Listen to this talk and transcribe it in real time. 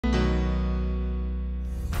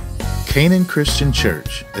Canaan Christian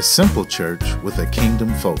Church, a simple church with a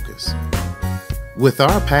kingdom focus. With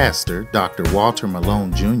our pastor, Dr. Walter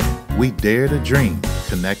Malone Jr., we dare to dream,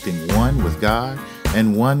 connecting one with God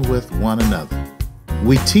and one with one another.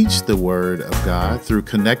 We teach the Word of God through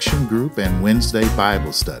Connection Group and Wednesday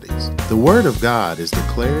Bible studies. The Word of God is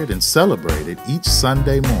declared and celebrated each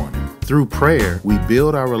Sunday morning. Through prayer, we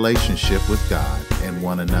build our relationship with God and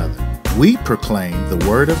one another. We proclaim the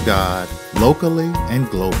Word of God locally and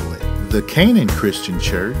globally. The Canaan Christian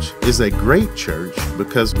Church is a great church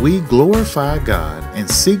because we glorify God and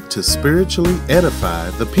seek to spiritually edify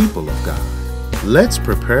the people of God. Let's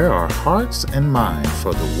prepare our hearts and mind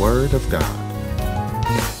for the Word of God.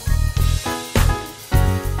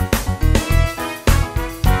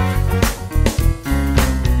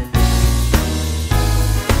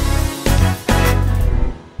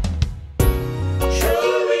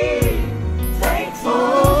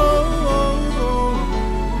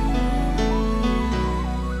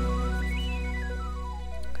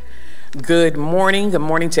 Good morning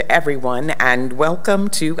to everyone, and welcome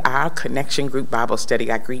to our Connection Group Bible Study.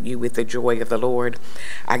 I greet you with the joy of the Lord.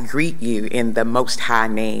 I greet you in the most high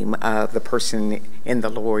name of the person in the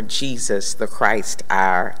Lord, Jesus the Christ,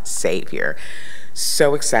 our Savior.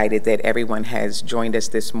 So excited that everyone has joined us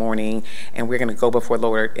this morning, and we're going to go before the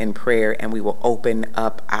Lord in prayer, and we will open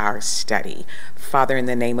up our study. Father, in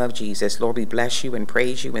the name of Jesus, Lord, we bless you and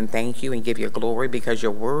praise you and thank you and give you glory because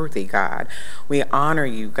you're worthy, God. We honor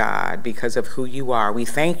you, God, because of who you are. We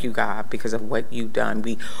thank you, God, because of what you've done.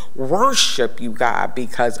 We worship you, God,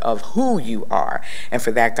 because of who you are. And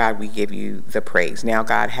for that, God, we give you the praise. Now,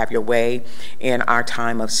 God, have your way in our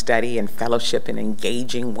time of study and fellowship and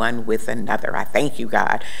engaging one with another. I thank you,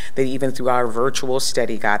 God, that even through our virtual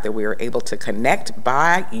study, God, that we are able to connect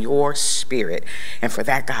by your Spirit. And for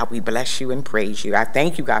that, God, we bless you and praise you. I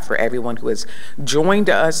thank you, God, for everyone who has joined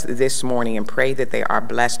us this morning, and pray that they are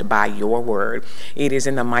blessed by your word. It is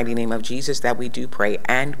in the mighty name of Jesus that we do pray,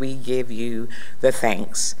 and we give you the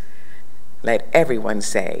thanks. Let everyone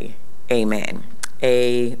say amen.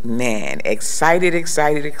 Amen. Excited.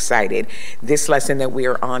 This lesson that we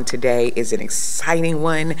are on today is an exciting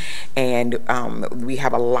one, and we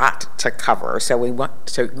have a lot to cover. So we want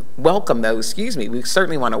to welcome those, we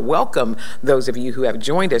certainly want to welcome those of you who have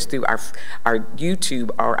joined us through our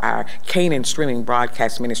YouTube or our Canaan streaming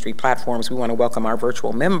broadcast ministry platforms. We want to welcome our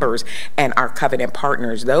virtual members and our covenant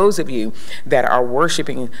partners. Those of you that are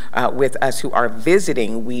worshiping with us who are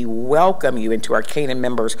visiting, we welcome you. Into our Canaan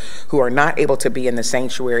members who are not able to be in the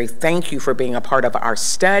sanctuary, thank you for being a part of our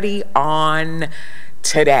study on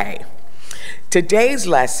today. Today's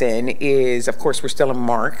lesson is, of course, we're still in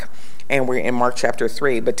Mark, and we're in Mark chapter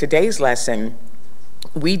 3, but today's lesson,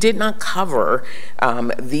 we did not cover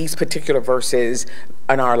these particular verses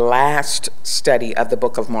in our last study of the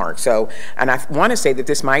book of Mark. So, and I want to say that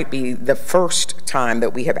this might be the first time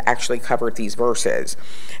that we have actually covered these verses.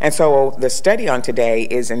 And so the study on today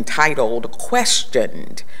is entitled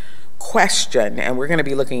Question, and we're going to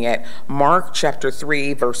be looking at Mark chapter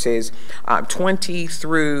 3 verses 20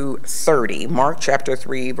 through 30. Mark chapter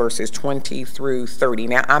 3 verses 20 through 30.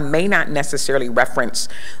 Now, I may not necessarily reference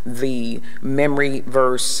the memory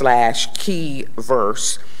verse / key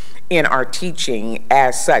verse in our teaching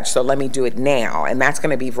as such, so let me do it now, and that's going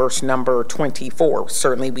to be verse number 24.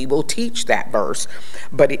 Certainly we will teach that verse,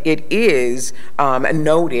 but it is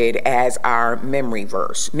noted as our memory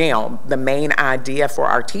verse. Now, the main idea for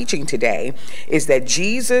our teaching today is that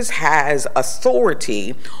Jesus has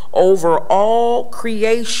authority over all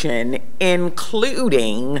creation,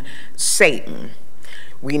 including Satan.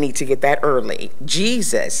 We need to get that early.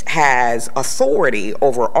 Jesus has authority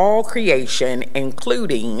over all creation,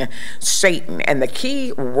 including Satan. And the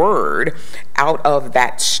key word out of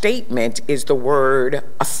that statement is the word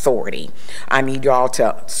authority. I need y'all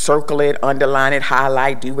to circle it, underline it,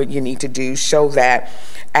 highlight, do what you need to do so that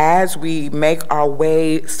as we make our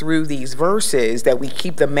way through these verses, that we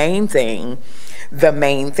keep the main thing,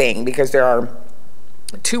 because there are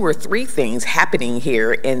 2 or 3 things happening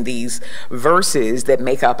here in these verses that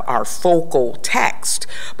make up our focal text,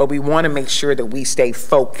 but we want to make sure that we stay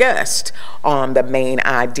focused on the main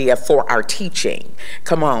idea for our teaching.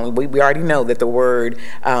 Come on, we already know that the word,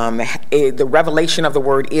 the revelation of the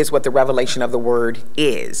word is what the revelation of the word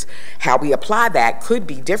is. How we apply that could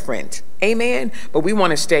be different. Amen. But we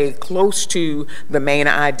want to stay close to the main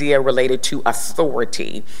idea related to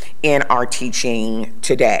authority in our teaching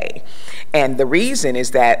today. And the reason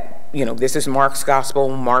is that, this is Mark's gospel.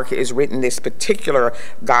 Mark has written this particular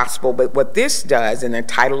gospel, but what this does, and the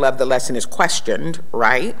title of the lesson is questioned,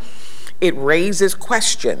 right? it raises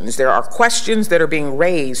questions. There are questions that are being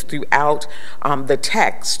raised throughout the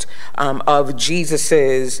text of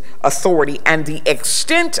Jesus's authority and the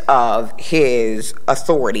extent of his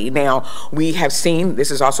authority. Now, we have seen,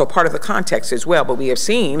 this is also part of the context as well, but we have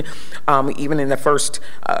seen even in the first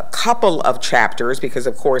couple of chapters, because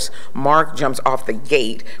of course Mark jumps off the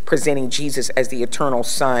gate presenting Jesus as the eternal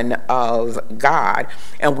Son of God,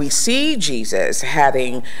 and we see Jesus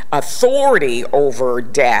having authority over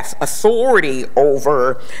death, authority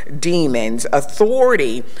over demons,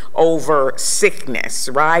 authority over sickness,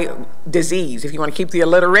 right? Disease, if you want to keep the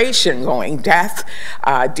alliteration going, death,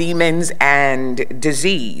 demons, and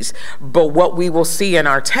disease. But what we will see in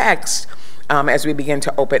our text as we begin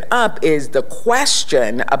to open up is the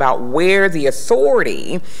question about where the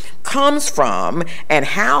authority comes from and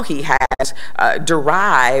how he has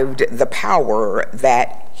derived the power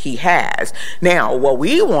that he has. Now, what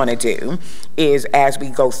we want to do is, as we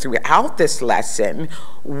go throughout this lesson,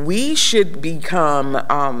 we should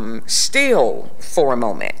become still for a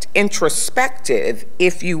moment, introspective,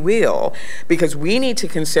 if you will, because we need to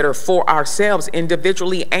consider for ourselves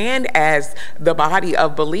individually and as the body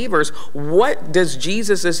of believers, what does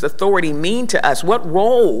Jesus's authority mean to us? What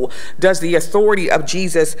role does the authority of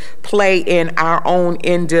Jesus play in our own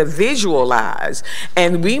individual lives?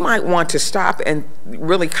 And we might want to stop and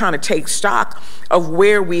really kind of take stock of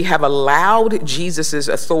where we have allowed Jesus's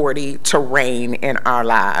authority to reign in our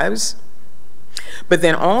lives. But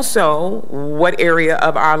then also, what area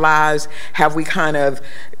of our lives have we kind of,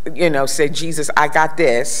 said, Jesus, I got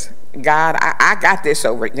this. God, I got this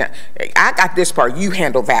over. I got this part. You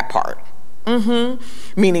handle that part.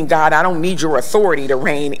 Meaning, God, I don't need your authority to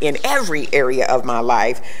reign in every area of my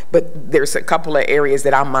life, but there's a couple of areas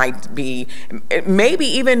that I might be, maybe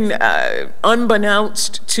even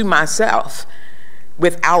unbeknownst to myself,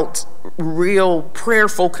 without real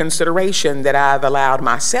prayerful consideration, that I've allowed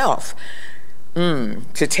myself to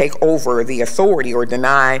take over the authority or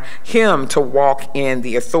deny him to walk in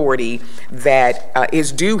the authority that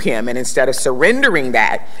is due him. And instead of surrendering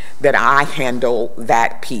that I handle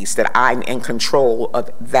that piece, that I'm in control of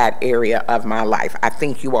that area of my life. I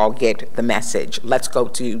think you all get the message. Let's go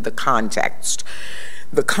to the context.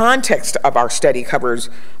 The context of our study covers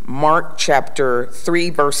Mark chapter 3,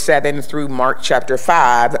 verse 7 through Mark chapter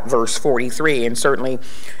 5, verse 43. And certainly,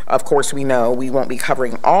 of course, we know we won't be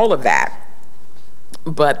covering all of that.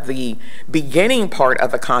 But the beginning part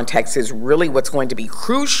of the context is really what's going to be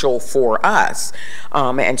crucial for us,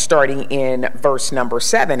 and starting in verse number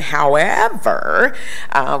 7. However,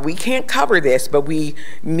 we can't cover this, but we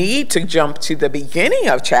need to jump to the beginning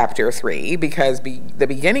of chapter 3, because the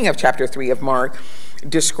beginning of chapter 3 of Mark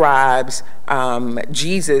describes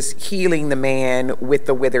Jesus healing the man with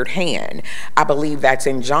the withered hand. I believe that's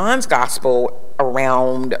in John's gospel,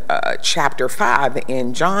 around chapter 5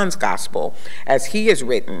 in John's gospel, as he is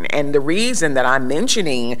written. And the reason that I'm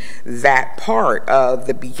mentioning that part of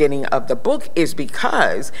the beginning of the book is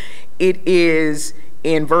because it is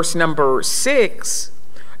in verse number 6,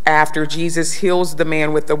 after Jesus heals the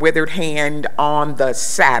man with the withered hand on the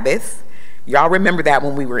Sabbath. Y'all remember that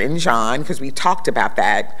when we were in John, because we talked about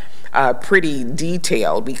that pretty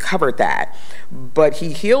detailed. We covered that. But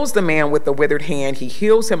he heals the man with the withered hand. He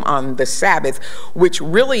heals him on the Sabbath, which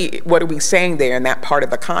really, what are we saying there in that part of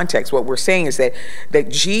the context? What we're saying is that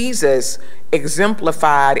Jesus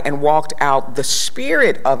exemplified and walked out the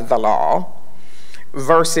spirit of the law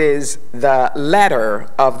versus the letter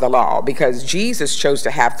of the law, because Jesus chose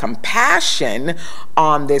to have compassion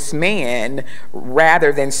on this man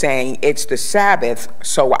rather than saying it's the Sabbath,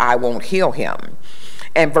 so I won't heal him.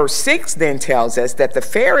 And verse 6 then tells us that the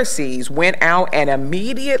Pharisees went out and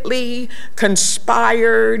immediately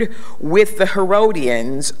conspired with the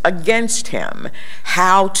Herodians against him,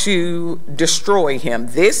 how to destroy him.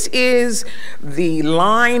 This is the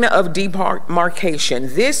line of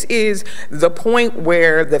demarcation. This is the point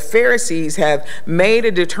where the Pharisees have made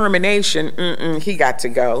a determination, he got to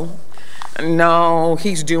go. No,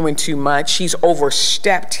 he's doing too much. He's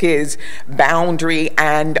overstepped his boundary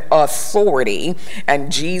and authority. And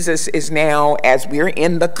Jesus is now, as we're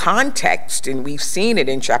in the context, and we've seen it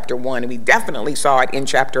in chapter 1, and we definitely saw it in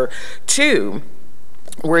chapter 2,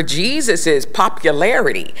 where Jesus's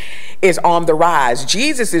popularity is on the rise.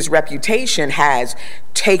 Jesus's reputation has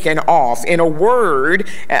taken off. In a word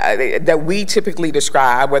that we typically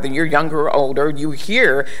describe, whether you're younger or older, you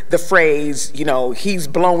hear the phrase, he's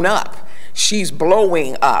blown up. she's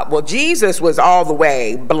blowing up. Well, Jesus was all the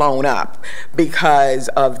way blown up because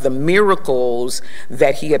of the miracles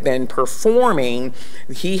that he had been performing.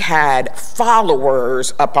 He had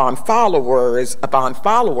followers upon followers upon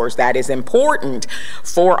followers. That is important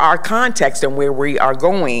for our context and where we are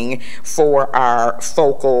going for our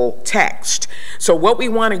focal text. So what we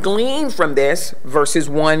want to glean from this, verses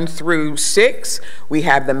 1 through 6, we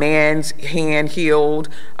have the man's hand healed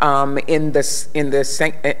in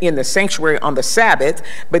the sanctuary on the Sabbath,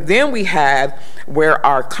 but then we have where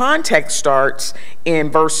our context starts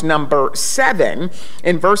in verse number 7.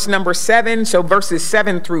 In verse number 7, so verses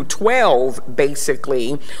 7 through 12,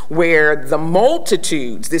 basically, where the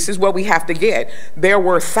multitudes, this is what we have to get. There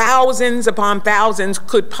were thousands upon thousands,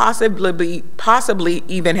 could possibly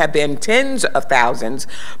even have been tens of thousands,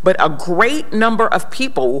 but a great number of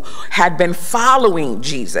people had been following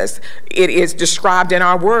Jesus. It is described in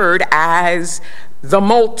our word as the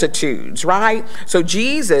multitudes, right? So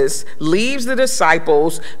Jesus leaves the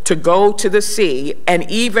disciples to go to the sea, and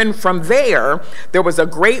even from there was a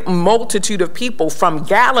great multitude of people from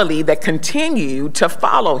Galilee that continued to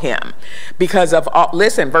follow him because of,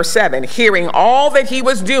 listen, verse 7, hearing all that he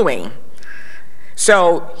was doing.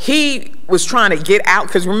 So he was trying to get out,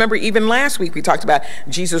 because remember, even last week we talked about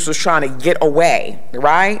Jesus was trying to get away,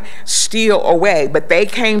 right? Steal away. But they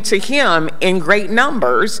came to him in great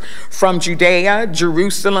numbers from Judea,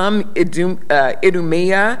 Jerusalem,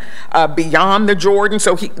 Idumea, beyond the Jordan.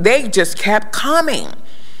 So they just kept coming.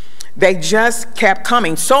 They just kept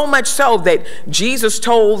coming, so much so that Jesus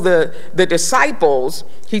told the disciples,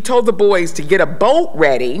 he told the boys to get a boat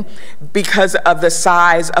ready because of the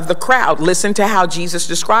size of the crowd. Listen to how Jesus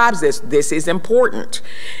describes this. This is important.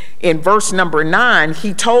 In verse number 9,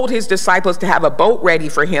 he told his disciples to have a boat ready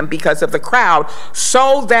for him because of the crowd,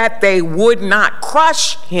 so that they would not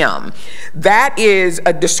crush him. That is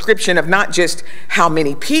a description of not just how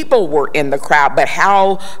many people were in the crowd, but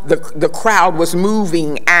how the crowd was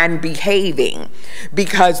moving and behaving,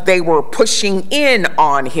 because they were pushing in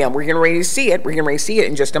on him. We're getting ready to see it. We're getting ready to see it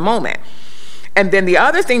in just a moment. And then the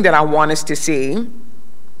other thing that I want us to see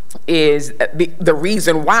is the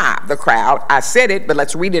reason why the crowd. I said it, but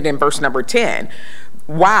let's read it in verse number 10.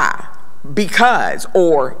 Why? Because,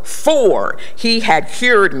 or for, he had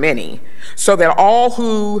cured many, so that all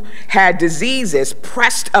who had diseases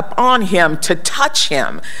pressed upon him to touch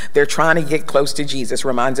him. They're trying to get close to Jesus.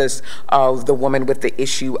 Reminds us of the woman with the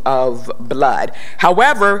issue of blood.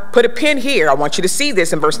 However, put a pin here. I want you to see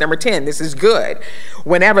this in verse number 10. This is good.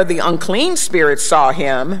 Whenever the unclean spirits saw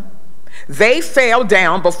him, they fell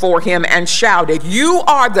down before him and shouted, "You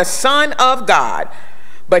are the Son of God."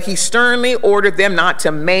 But he sternly ordered them not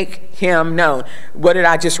to make him known. What did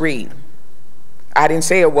I just read? I didn't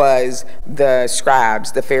say it was the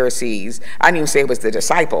scribes, the Pharisees. I didn't even say it was the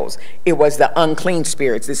disciples. It was the unclean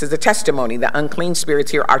spirits. This is a testimony. The unclean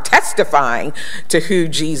spirits here are testifying to who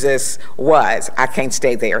Jesus was. I can't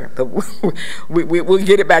stay there, but we'll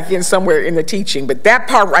get it back in somewhere in the teaching. But that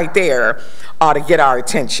part right there ought to get our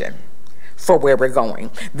attention for where we're going.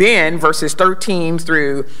 Then verses 13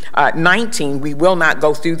 through 19, we will not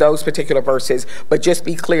go through those particular verses, but just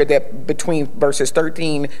be clear that between verses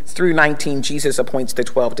 13 through 19, Jesus appoints the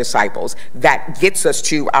 12 disciples. That gets us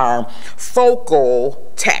to our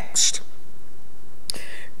focal text.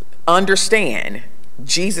 Understand,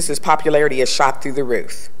 Jesus' popularity is shot through the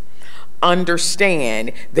roof.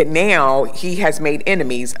 Understand that now he has made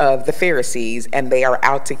enemies of the Pharisees, and they are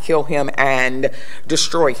out to kill him and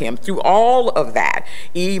destroy him. Through all of that,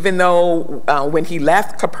 even though when he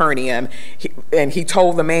left Capernaum, he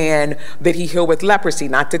told the man that he healed with leprosy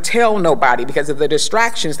not to tell nobody because of the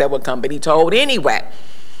distractions that would come, but he told anyway.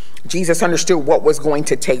 Jesus understood what was going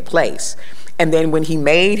to take place. And then when he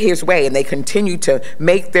made his way, and they continued to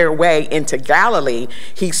make their way into Galilee,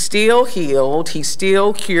 he still healed, he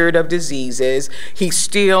still cured of diseases, he's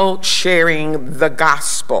still sharing the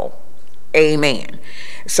gospel. Amen.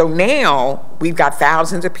 So now we've got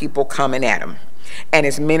thousands of people coming at him, and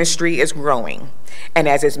his ministry is growing. And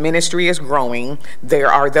as his ministry is growing,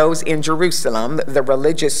 there are those in Jerusalem, the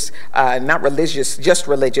religious, not religious, just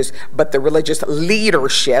religious, but the religious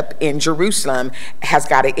leadership in Jerusalem has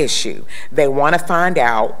got an issue. They want to find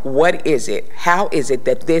out, what is it? How is it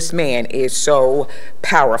that this man is so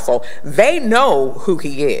powerful? They know who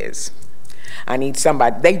he is. I need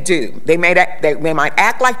somebody. They do. They might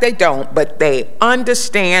act like they don't, but they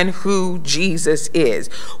understand who Jesus is,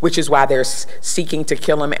 which is why they're seeking to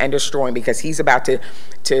kill him and destroy him, because he's about to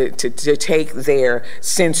take their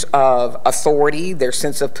sense of authority, their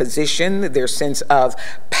sense of position, their sense of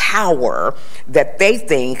power that they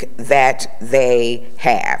think that they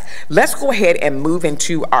have. Let's go ahead and move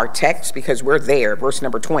into our text, because we're there, verse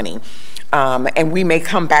number 20. And we may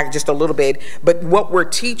come back just a little bit, but what we're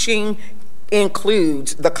teaching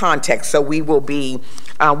includes the context. So we will be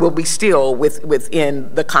still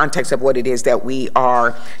within the context of what it is that we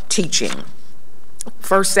are teaching.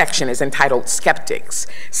 First section is entitled Skeptics.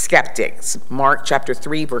 Skeptics. Mark chapter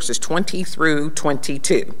 3, verses 20 through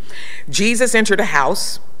 22. Jesus entered a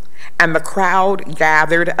house, and the crowd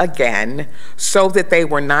gathered again, so that they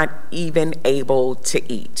were not even able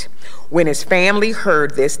to eat. When his family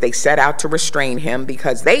heard this, they set out to restrain him,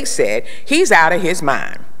 because they said, "He's out of his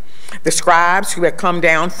mind." The scribes who had come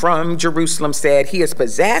down from Jerusalem said, "He is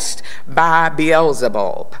possessed by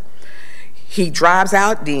Beelzebub. He drives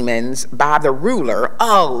out demons by the ruler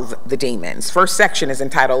of the demons." First section is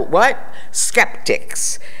entitled what?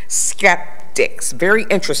 Skeptics. Skeptics. Very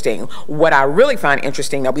interesting. What I really find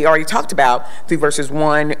interesting, now we already talked about through verses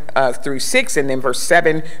 1 through 6, and then verse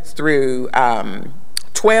 7 through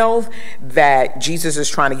 12, that Jesus is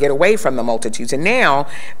trying to get away from the multitudes. And now,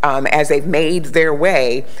 as they've made their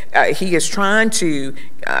way, he has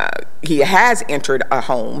entered a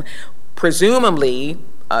home, presumably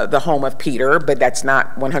the home of Peter, but that's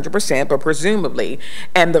not 100%, but presumably.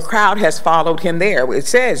 And the crowd has followed him there. It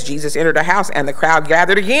says Jesus entered a house, and the crowd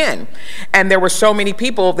gathered again. And there were so many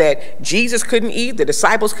people that Jesus couldn't eat, the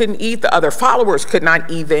disciples couldn't eat, the other followers could not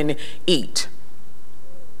even eat.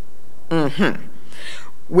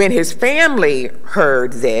 When his family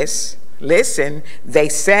heard this, listen, they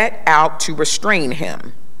set out to restrain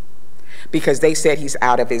him, because they said he's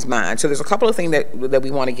out of his mind. So there's a couple of things that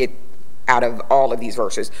we want to get out of all of these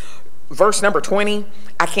verses. Verse number 20,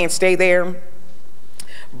 I can't stay there,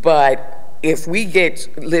 but if we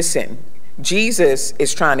listen, Jesus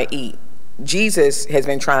is trying to eat. Jesus has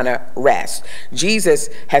been trying to rest. Jesus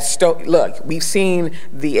has look, we've seen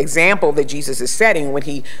the example that Jesus is setting when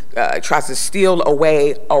he tries to steal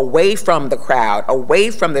away from the crowd, away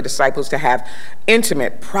from the disciples, to have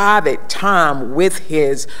intimate, private time with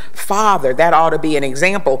his Father. That ought to be an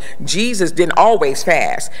example. Jesus didn't always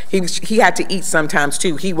fast. He had to eat sometimes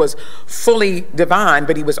too. He was fully divine,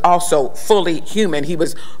 but he was also fully human. He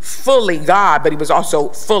was fully God, but he was also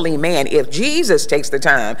fully man. If Jesus takes the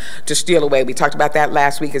time to steal away, we talked about that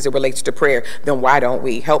last week as it relates to prayer, then why don't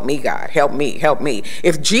we? Help me, God. Help me. Help me.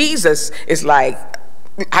 If Jesus is like,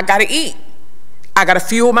 I got to eat, I got to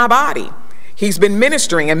fuel my body. He's been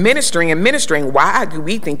ministering and ministering and ministering. Why do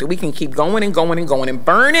we think that we can keep going and going and going and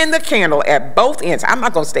burning the candle at both ends? I'm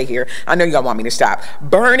not going to stay here. I know y'all want me to stop.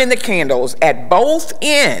 Burning the candles at both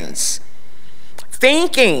ends,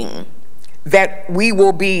 thinking that we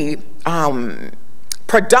will be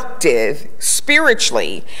productive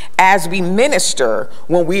spiritually as we minister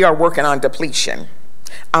when we are working on depletion.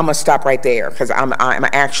 I'm going to stop right there, because I'm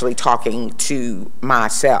actually talking to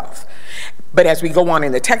myself. But as we go on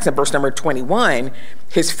in the text in verse number 21,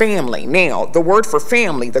 his family. Now, the word for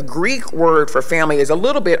family, the Greek word for family, is a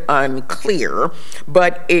little bit unclear,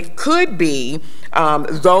 but it could be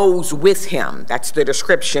those with him. That's the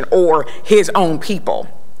description, or his own people.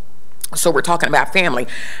 So we're talking about family.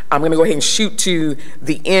 I'm going to go ahead and shoot to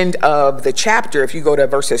the end of the chapter. If you go to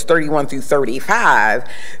verses 31 through 35,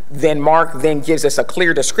 then Mark then gives us a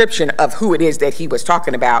clear description of who it is that he was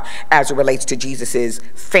talking about as it relates to Jesus's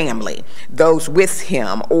family, those with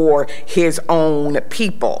him, or his own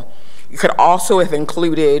people. You could also have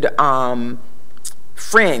included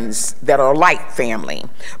friends that are like family.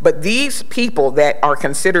 But these people that are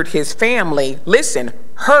considered his family, listen,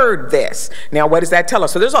 heard this. Now, what does that tell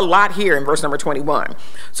us? So there's a lot here in verse number 21.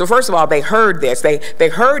 So first of all, they heard this. They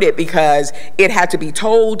heard it because it had to be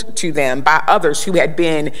told to them by others who had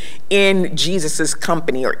been in Jesus's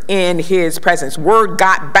company or in his presence. Word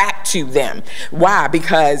got back to them. Why?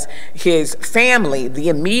 Because his family, the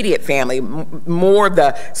immediate family, more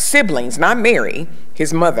the siblings, not Mary,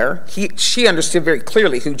 his mother, she understood very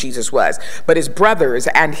clearly who Jesus was. But his brothers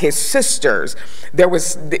and his sisters,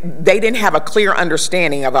 they didn't have a clear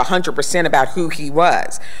understanding of 100% about who he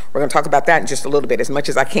was. We're going to talk about that in just a little bit, as much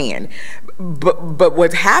as I can. But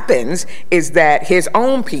what happens is that his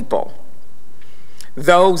own people,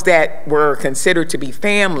 those that were considered to be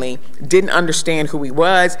family, didn't understand who he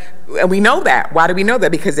was. And we know that. Why do we know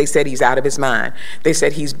that? Because they said he's out of his mind. They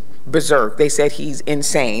said he's berserk. They said he's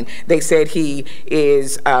insane. They said he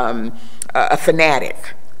is a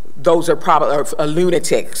fanatic. those are probably a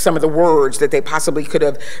lunatic, some of the words that they possibly could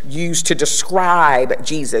have used to describe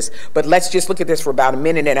Jesus. But let's just look at this for about a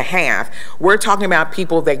minute and a half. We're talking about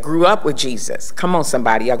people that grew up with Jesus. Come on,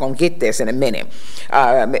 somebody, y'all gonna get this in a minute.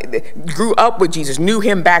 Grew up with Jesus, knew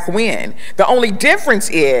him back when. The only difference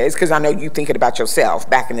is, because I know you thinking about yourself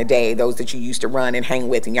back in the day, those that you used to run and hang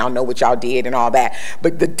with, and y'all know what y'all did and all that.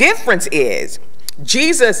 But the difference is,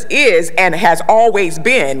 Jesus is and has always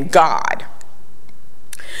been God.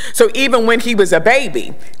 So even when he was a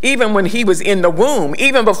baby, even when he was in the womb,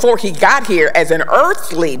 even before he got here as an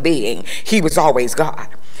earthly being, he was always God.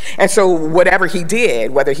 And so whatever he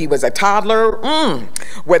did, whether he was a toddler,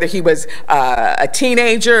 whether he was a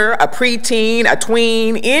teenager, a preteen, a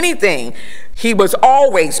tween, anything, he was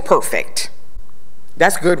always perfect.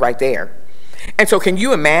 That's good right there. And so can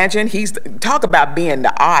you imagine? Talk about being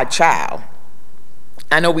the odd child.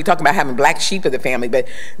 I know we talk about having black sheep of the family, but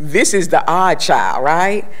this is the odd child,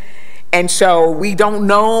 right? And so we don't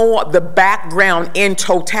know the background in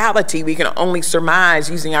totality. We can only surmise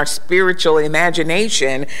using our spiritual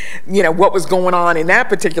imagination, what was going on in that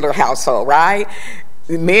particular household, right?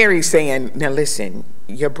 Mary saying, now listen,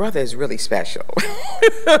 your brother is really special.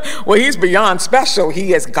 Well, he's beyond special.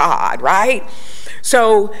 He is God, right?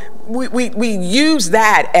 So we use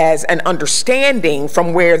that as an understanding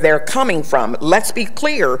from where they're coming from. Let's be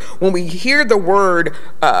clear. When we hear the word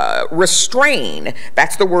restrain,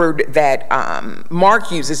 that's the word that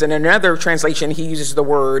Mark uses. In another translation, he uses the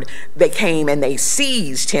word, they came and they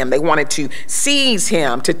seized him. They wanted to seize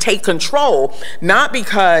him, to take control, not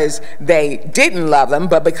because they didn't love him,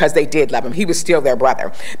 but because they did love him. He was still their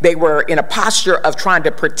brother. They were in a posture of trying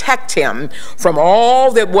to protect him from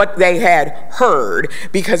all that what they had heard,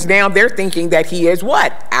 because now they're thinking that he is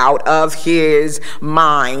what? Out of his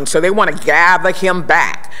mind. So they want to gather him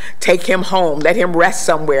back, take him home, let him rest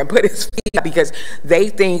somewhere and put his feet up, because they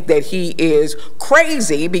think that he is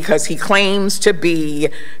crazy because he claims to be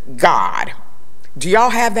God. Do y'all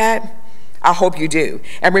have that? I hope you do.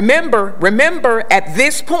 And remember, at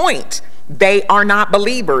this point, they are not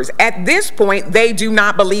believers. At this point, they do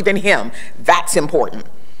not believe in him. That's important.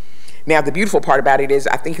 Now, the beautiful part about it is,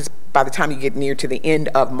 I think it's by the time you get near to the end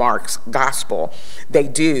of Mark's gospel, they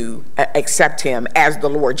do accept him as the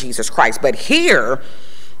Lord Jesus Christ. But here,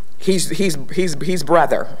 he's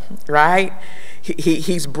brother, right?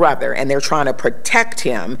 He's brother, and they're trying to protect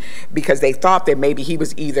him because they thought that maybe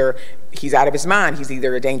he's out of his mind. He's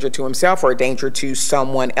either a danger to himself or a danger to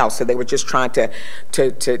someone else. So they were just trying to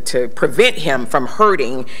prevent him from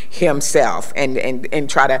hurting himself and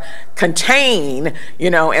try to contain,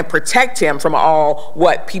 and protect him from all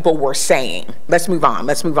what people were saying. Let's move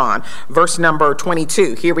on. Verse number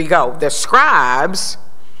 22. Here we go. The scribes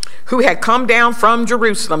who had come down from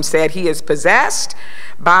Jerusalem said, he is possessed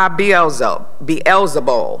by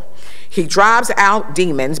Beelzebul. He drives out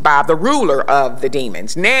demons by the ruler of the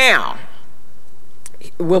demons. Now,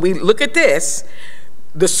 when we look at this,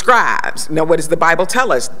 the scribes, now what does the Bible tell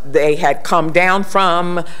us? They had come down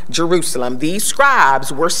from Jerusalem. These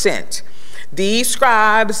scribes were sent. These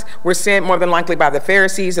scribes were sent more than likely by the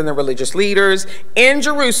Pharisees and the religious leaders in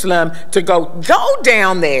Jerusalem to go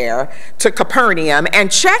down there to Capernaum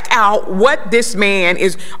and check out what this man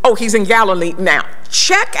is. Oh, he's in Galilee now.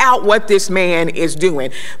 Check out what this man is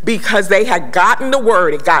doing, because they had gotten the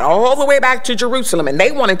word. It got all the way back to Jerusalem, and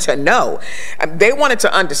they wanted to know. They wanted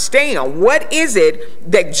to understand, what is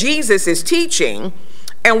it that Jesus is teaching?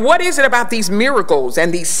 And what is it about these miracles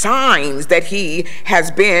and these signs that he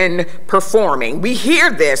has been performing? We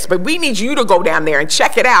hear this, but we need you to go down there and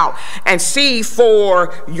check it out and see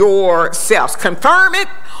for yourselves. Confirm it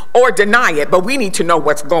or deny it, but we need to know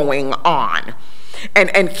what's going on.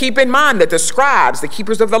 And keep in mind that the scribes, the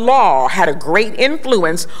keepers of the law, had a great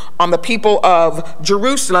influence on the people of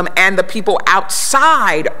Jerusalem and the people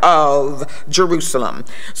outside of Jerusalem.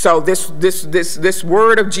 So this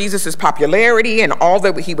word of Jesus' popularity and all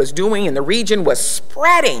that he was doing in the region was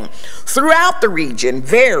spreading throughout the region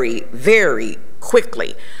very, very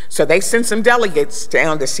quickly. So they sent some delegates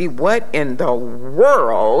down to see what in the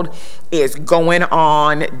world is going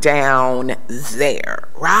on down there,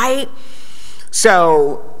 right?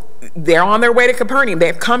 So they're on their way to Capernaum.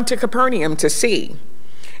 They've come to Capernaum to see,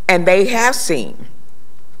 and they have seen,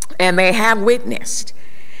 and they have witnessed,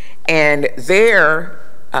 and their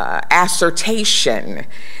assertion,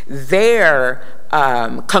 their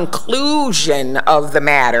conclusion of the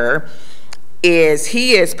matter is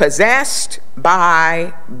he is possessed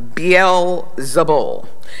by Beelzebul.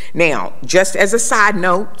 Now, just as a side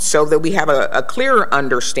note, so that we have a clearer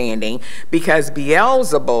understanding, because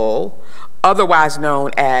Beelzebul, otherwise known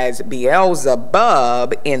as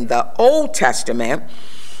Beelzebub in the Old Testament,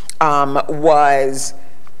 was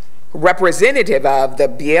representative of the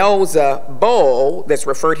Beelzebul that's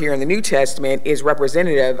referred here in the New Testament is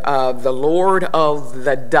representative of the Lord of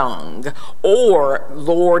the dung, or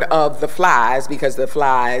Lord of the flies, because the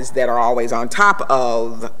flies that are always on top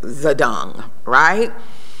of the dung, right?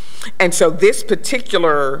 And so this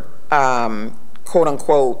particular quote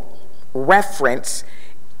unquote reference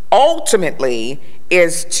ultimately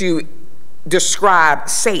is to describe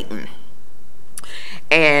Satan.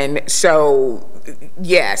 And so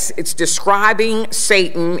yes, it's describing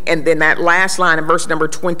Satan, and then that last line in verse number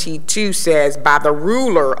 22 says, by the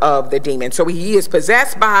ruler of the demons. So he is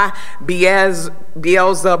possessed by Beelzebul.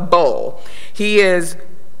 He is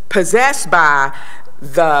possessed by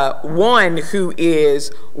the one who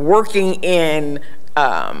is working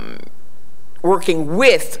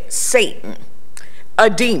with Satan, a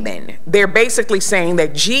demon. They're basically saying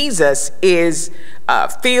that Jesus is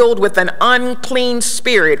filled with an unclean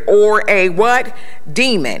spirit, or a what?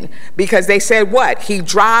 Demon. Because they said what? He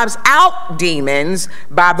drives out demons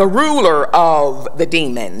by the ruler of the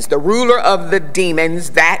demons. The ruler of the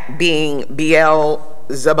demons, that being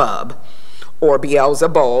Beelzebub, or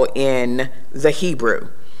Beelzebul in the Hebrew.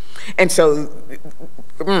 And so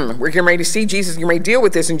we're getting ready to see Jesus getting ready to deal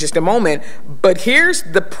with this in just a moment. But here's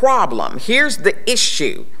the problem. Here's the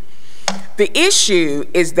issue. The issue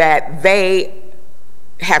is that they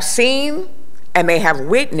have seen and they have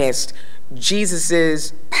witnessed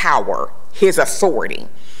Jesus's power, his authority.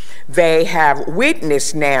 They have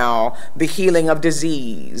witnessed now the healing of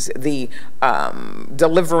disease, the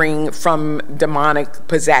delivering from demonic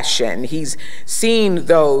possession. He's seen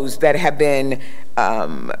those that have been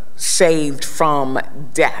saved from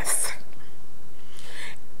death.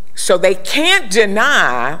 So they can't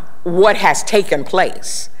deny what has taken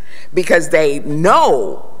place, because they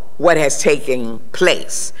know what has taken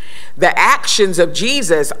place. The actions of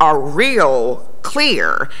Jesus are real,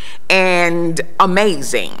 clear, and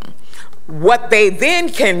amazing. What they then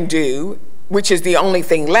can do, which is the only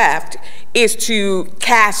thing left, is to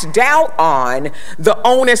cast doubt on the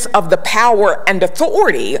onus of the power and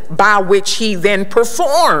authority by which he then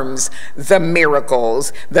performs the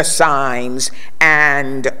miracles, the signs,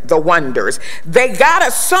 and the wonders. They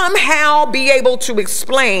gotta somehow be able to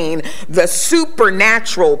explain the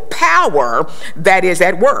supernatural power that is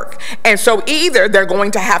at work. And so either they're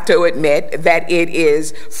going to have to admit that it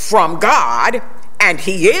is from God, and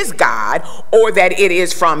he is God, or that it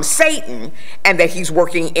is from Satan and that he's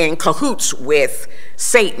working in cahoots with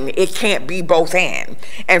Satan. It can't be both and.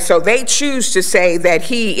 And so they choose to say that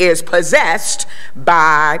he is possessed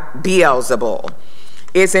by Beelzebul.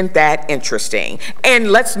 Isn't that interesting?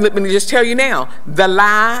 And let me just tell you now, the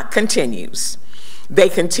lie continues. They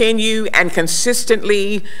continue and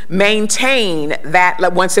consistently maintain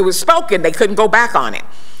that once it was spoken, they couldn't go back on it.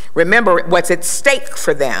 Remember what's at stake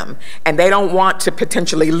for them, and they don't want to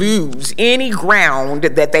potentially lose any ground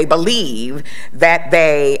that they believe that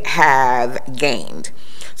they have gained.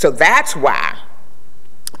 So that's why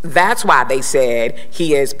they said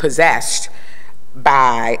he is possessed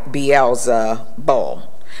by Beelzebul.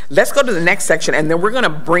 Let's go to the next section, and then we're going to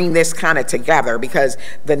bring this kind of together, because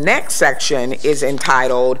the next section is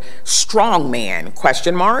entitled Strong Man,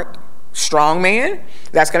 question mark. Strong man.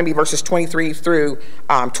 That's going to be verses 23 through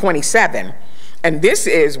 27. And this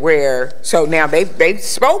is where, so now they've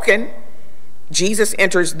spoken. Jesus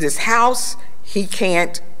enters this house. He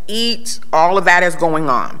can't eat. All of that is going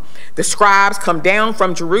on. The scribes come down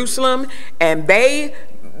from Jerusalem, and they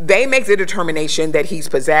make the determination that he's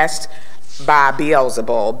possessed by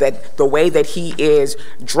Beelzebul, that the way that he is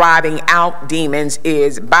driving out demons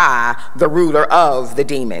is by the ruler of the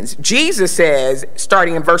demons. Jesus says,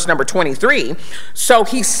 starting in verse number 23, so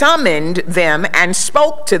he summoned them and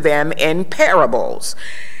spoke to them in parables.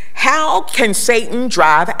 How can Satan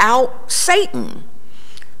drive out Satan?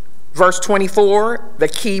 Verse 24, the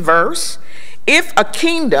key verse. If a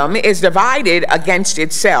kingdom is divided against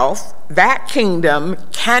itself, that kingdom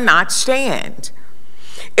cannot stand.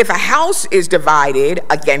 If a house is divided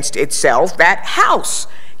against itself, that house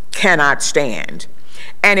cannot stand.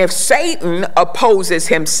 And if Satan opposes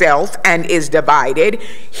himself and is divided,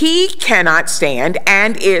 he cannot stand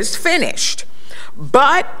and is finished.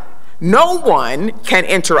 But no one can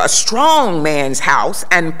enter a strong man's house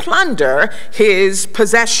and plunder his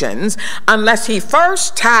possessions unless he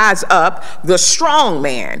first ties up the strong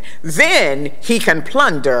man. Then he can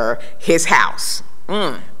plunder his house.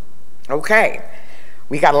 Okay.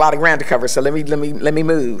 We got a lot of ground to cover, so let me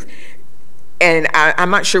move. And I'm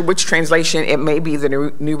not sure which translation. It may be the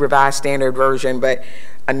New Revised Standard Version, but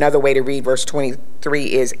another way to read verse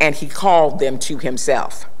 23 is, and he called them to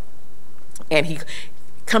himself. And he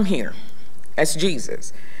come here. That's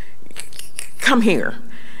Jesus. Come here.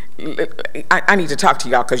 I need to talk to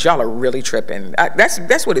y'all because y'all are really tripping.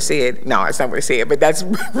 That's what it said. No, that's not what it said, but that's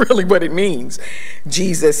really what it means.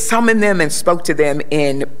 Jesus summoned them and spoke to them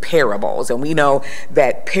in parables. And we know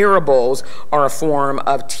that parables are a form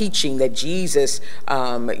of teaching that Jesus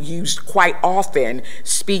used quite often,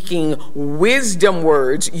 speaking wisdom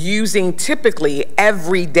words, using typically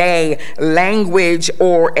everyday language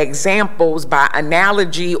or examples by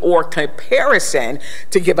analogy or comparison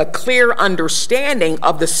to give a clear understanding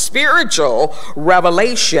of the spiritual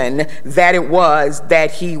revelation that it was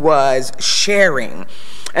that he was sharing.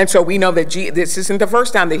 And so we know that this isn't the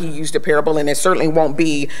first time that he used a parable, and it certainly won't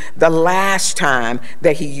be the last time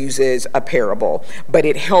that he uses a parable. But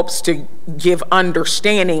it helps to give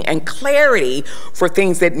understanding and clarity for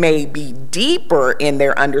things that may be deeper in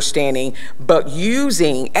their understanding, but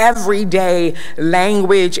using everyday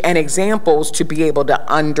language and examples to be able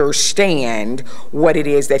to understand what it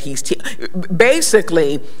is that he's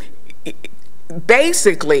basically,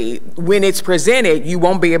 when it's presented, you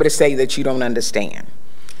won't be able to say that you don't understand.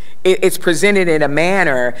 It's presented in a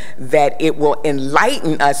manner that it will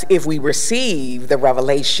enlighten us if we receive the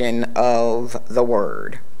revelation of the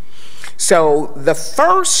word. So the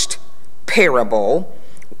first parable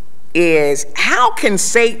is, how can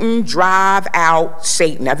Satan drive out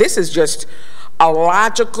Satan? Now, this is just a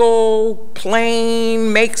logical,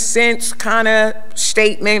 plain, makes sense kind of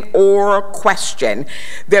statement or question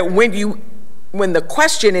that when the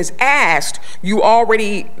question is asked, you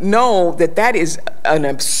already know that that is an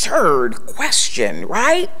absurd question,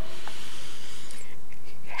 right?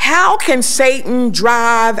 How can Satan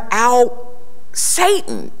drive out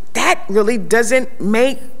Satan? That really doesn't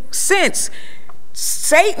make sense.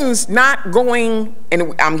 Satan's not going,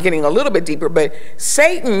 and I'm getting a little bit deeper, but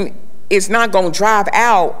Satan is not going to drive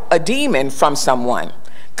out a demon from someone,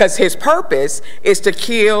 because his purpose is to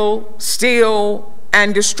kill, steal,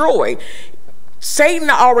 and destroy. Satan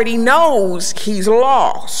already knows he's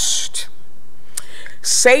lost.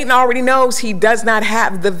 Satan already knows he does not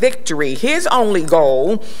have the victory. His only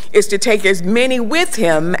goal is to take as many with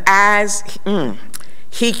him as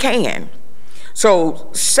he can. So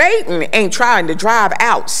Satan ain't trying to drive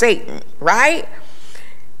out Satan, right?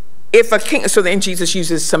 If a king, so then Jesus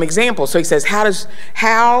uses some examples. So he says,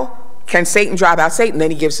 how can Satan drive out Satan?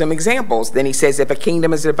 Then he gives some examples. Then he says, if a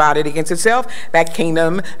kingdom is divided against itself, that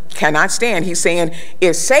kingdom cannot stand. He's saying,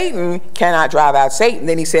 if Satan cannot drive out Satan,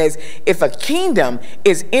 then he says, if a kingdom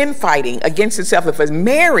is infighting against itself, if a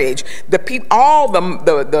marriage, the people, all the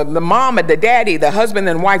mama, the daddy, the husband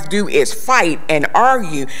and wife do is fight and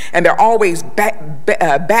argue, and they're always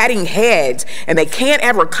batting heads, and they can't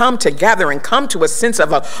ever come together and come to a sense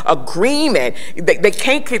of agreement. They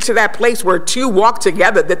can't get to that place where two walk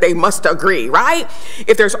together that they must agree, right?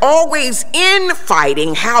 If there's always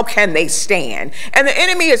infighting, how can they stand? And the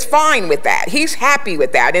enemy is fine with that. He's happy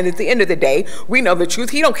with that. And at the end of the day, we know the truth.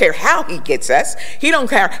 He don't care how he gets us. He don't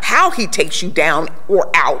care how he takes you down or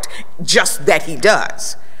out, just that he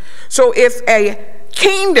does. So if a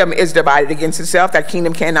kingdom is divided against itself, that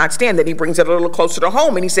kingdom cannot stand. Then he brings it a little closer to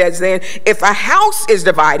home, and he says, then if a house is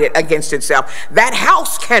divided against itself, that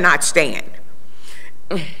house cannot stand.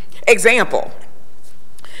 Example.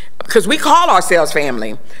 Because we call ourselves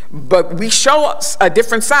family, but we show us a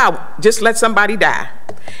different side. Just let somebody die,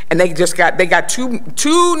 and they got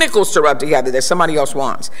two nickels to rub together that somebody else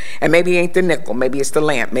wants. And maybe it ain't the nickel, maybe it's the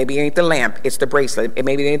lamp, maybe it ain't the lamp, it's the bracelet, and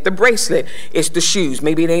maybe it ain't the bracelet, it's the shoes,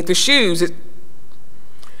 maybe it ain't the shoes.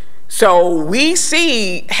 So we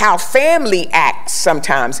see how family acts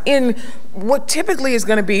sometimes in what typically is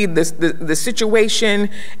going to be the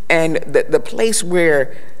situation and the place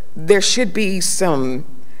where there should be some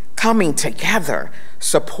coming together,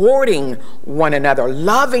 supporting one another,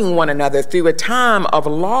 loving one another through a time of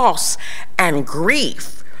loss and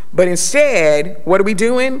grief. But instead, what are we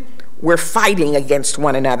doing? We're fighting against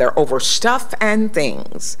one another over stuff and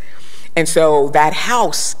things. And so that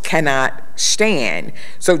house cannot stand.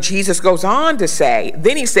 So Jesus goes on to say,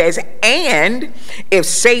 then he says, and if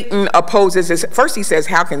Satan opposes his, first he says,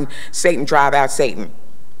 how can Satan drive out Satan?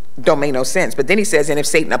 Don't make no sense. But then he says, and if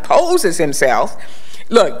Satan opposes himself,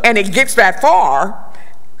 look, and it gets that far,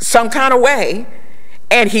 some kind of way,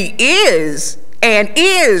 and he is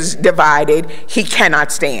divided, he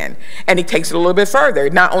cannot stand. And he takes it a little bit further.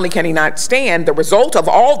 Not only can he not stand, the result of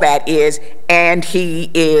all that is, and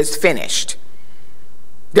he is finished.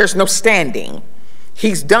 There's no standing.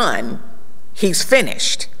 He's done. He's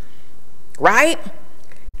finished. Right?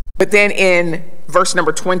 But then in verse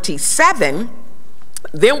number 27,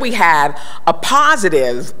 then we have a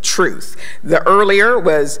positive truth. The earlier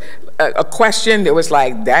was a question that was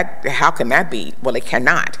like, that, how can that be? Well, it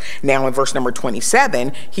cannot. Now in verse number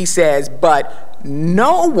 27, he says, but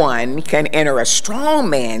no one can enter a strong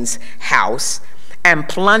man's house and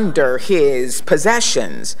plunder his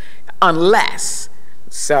possessions unless.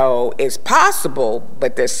 So it's possible,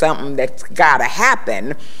 but there's something that's got to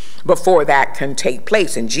happen before that can take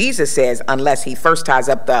place. And Jesus says, unless he first ties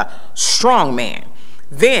up the strong man,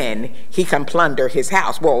 then he can plunder his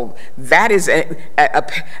house. Well, that is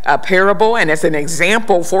a parable, and it's an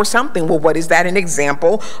example for something. Well, what is that an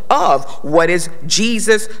example of? What is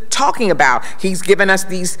Jesus talking about? He's given us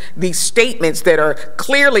these statements that are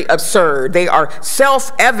clearly absurd. They are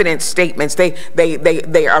self-evident statements.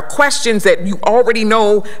 They are questions that you already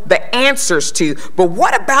know the answers to. But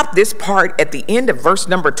what about this part at the end of verse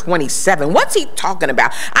number 27? What's he talking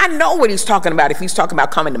about? I know what he's talking about if he's talking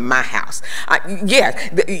about coming to my house.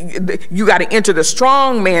 You got to enter the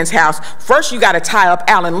strong man's house. First, you got to tie up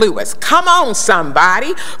Alan Lewis. Come on,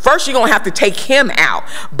 somebody. First, you're going to have to take him out.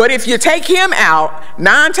 But if you take him out,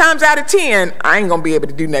 9 times out of 10, I ain't going to be able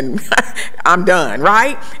to do nothing. I'm done,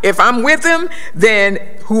 right? If I'm with him, then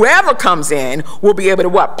whoever comes in will be able to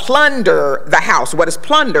what? Plunder the house. What is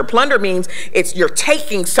plunder? Plunder means you're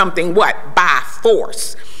taking something what? By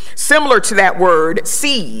force. Similar to that word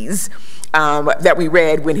seize, that we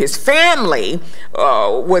read when his family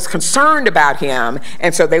was concerned about him,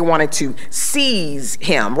 and so they wanted to seize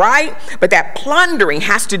him, right? But that plundering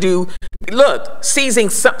has to do, look, seizing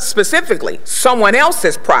specifically someone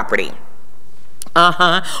else's property.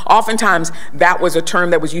 Oftentimes that was a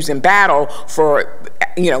term that was used in battle for,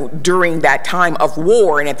 during that time of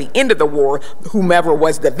war, and at the end of the war, whomever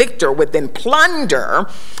was the victor would then plunder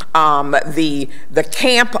the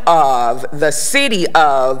camp of the city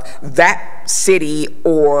of that city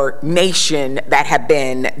or nation that had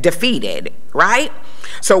been defeated, right?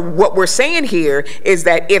 So what we're saying here is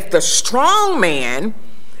that if the strong man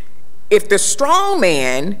is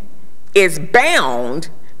bound,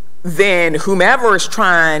 then whomever is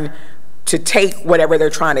trying to take whatever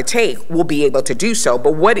they're trying to take will be able to do so.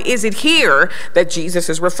 But what is it here that Jesus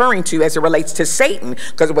is referring to as it relates to Satan?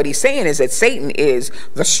 Because what he's saying is that Satan is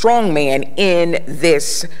the strong man in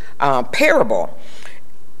this parable.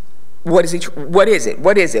 What is it? What is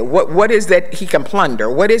that he can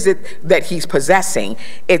plunder? What is it that he's possessing?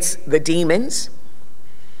 It's the demons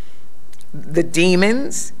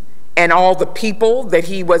and all the people that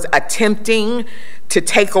he was attempting to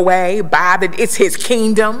take away it's his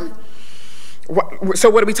kingdom. So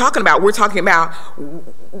what are we talking about? We're talking about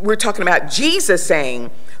Jesus saying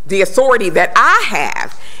the authority that I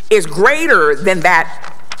have is greater than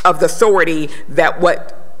that of the authority that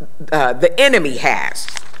what the enemy has.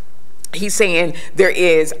 He's saying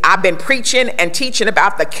I've been preaching and teaching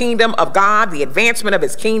about the kingdom of God, the advancement of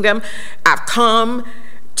his kingdom. I've come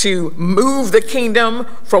to move the kingdom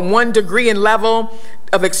from one degree and level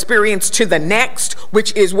of experience to the next,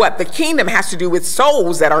 which is what the kingdom has to do with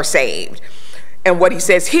souls that are saved. And what he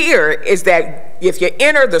says here is that if you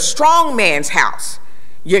enter the strong man's house,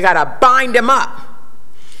 you got to bind him up.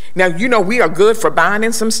 Now, we are good for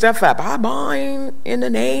binding some stuff up. I bind in the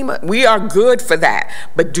name we are good for that.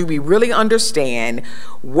 But do we really understand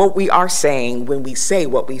what we are saying when we say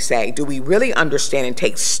what we say? Do we really understand and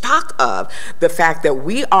take stock of the fact that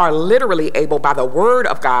we are literally able, by the word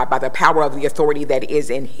of God, by the power of the authority that is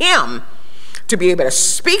in him, to be able to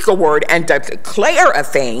speak a word and to declare a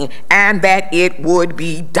thing, and that it would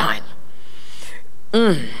be done?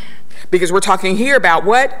 Because we're talking here about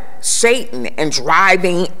what? Satan, and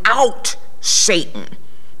driving out Satan.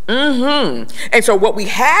 And so what we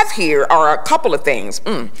have here are a couple of things.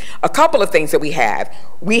 A couple of things that we have.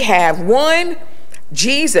 We have one,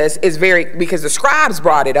 Jesus is because the scribes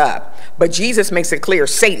brought it up, but Jesus makes it clear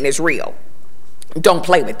Satan is real. Don't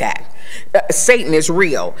play with that. Satan is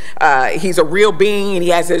real. He's a real being, and he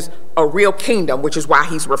has a real kingdom, which is why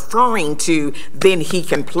he's referring to then he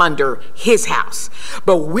can plunder his house.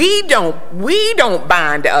 But we don't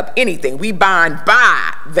bind up anything. We bind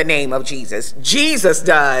by the name of Jesus. Jesus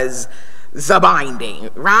does the binding,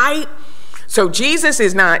 right? So Jesus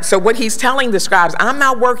is not, so what he's telling the scribes, I'm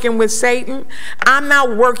not working with Satan. I'm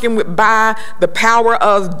not working by the power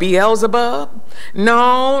of Beelzebub.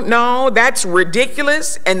 No, that's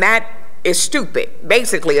ridiculous, and that is stupid,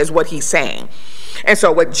 basically, is what he's saying. And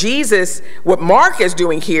so what Mark is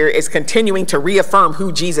doing here is continuing to reaffirm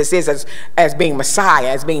who Jesus is as being Messiah,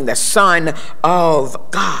 as being the Son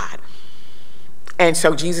of God. And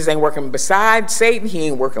so Jesus ain't working beside Satan. He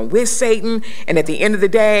ain't working with Satan. And at the end of the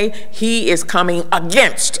day, he is coming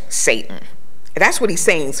against Satan. And that's what he's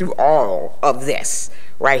saying through all of this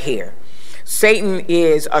right here. Satan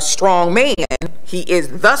is a strong man. He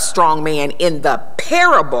is the strong man in the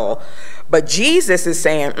parable. But Jesus is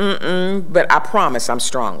saying, but I promise I'm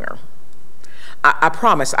stronger. I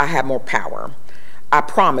promise I have more power. I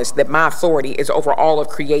promise that my authority is over all of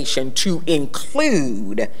creation, to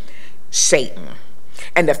include Satan.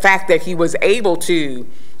 And the fact that he was able to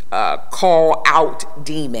call out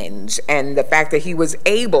demons, and the fact that he was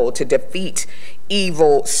able to defeat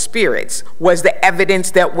evil spirits, was the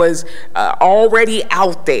evidence that was already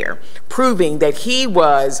out there, proving that he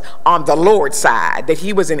was on the Lord's side, that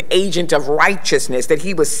he was an agent of righteousness, that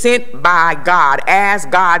he was sent by God as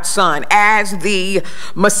God's son, as the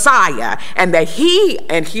Messiah, and that he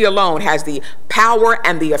and he alone has the power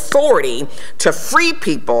and the authority to free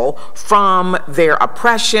people from their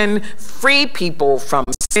oppression, free people from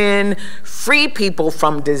sin, free people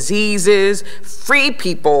from diseases, free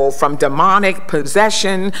people from demonic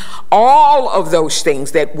possession, all of those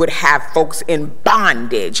things that would have folks in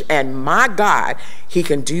bondage. And my God, he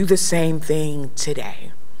can do the same thing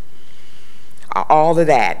today. All of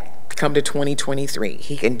that, come to 2023,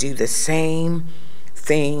 he can do the same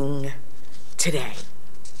thing today.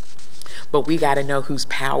 But we got to know whose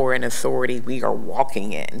power and authority we are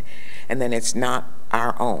walking in, and then it's not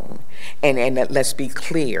our own. And let's be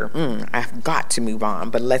clear. I've got to move on,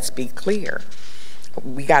 but let's be clear.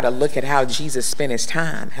 We got to look at how Jesus spent his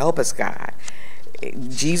time. Help us, God.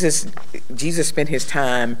 Jesus spent his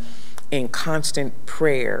time in constant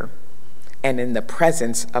prayer and in the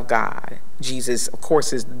presence of God. Jesus, of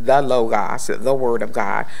course, is the Logos, the Word of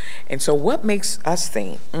God. And so what makes us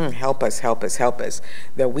think, help us,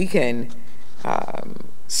 that we can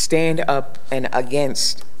stand up and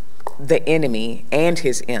against the enemy and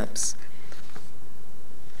his imps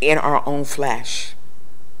in our own flesh,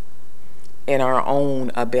 in our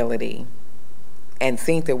own ability, and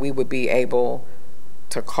think that we would be able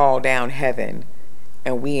to call down heaven,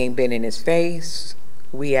 and we ain't been in his face,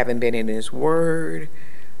 we haven't been in his word,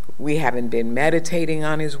 we haven't been meditating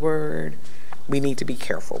on his word. We need to be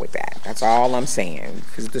careful with that. That's all I'm saying,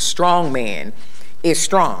 because the strong man is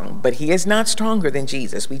strong, but he is not stronger than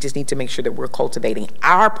Jesus. We just need to make sure that we're cultivating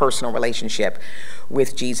our personal relationship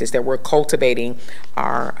with Jesus, that we're cultivating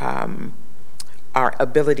our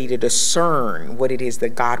ability to discern what it is that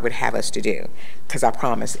God would have us to do. Because I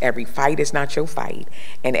promise, every fight is not your fight,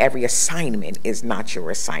 and every assignment is not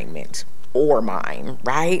your assignment or mine,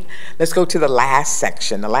 right? Let's go to the last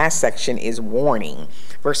section. The last section is warning,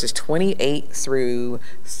 verses 28 through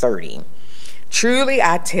 30. Truly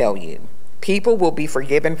I tell you, people will be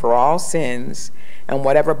forgiven for all sins and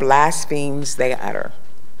whatever blasphemies they utter.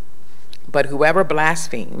 But whoever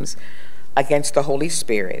blasphemes against the Holy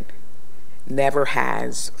Spirit never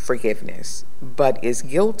has forgiveness, but is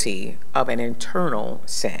guilty of an eternal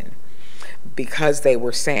sin, because they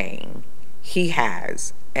were saying, he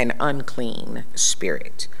has an unclean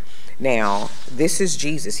spirit. Now, this is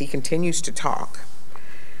Jesus. He continues to talk,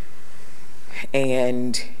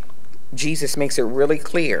 and Jesus makes it really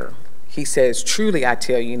clear. He says, truly I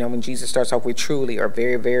tell you, when Jesus starts off with truly or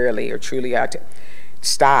very verily or truly I tell,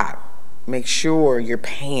 stop. Make sure you're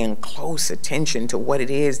paying close attention to what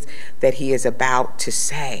it is that he is about to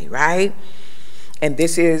say, right? And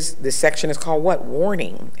this section is called what?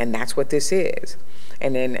 Warning. And that's what this is.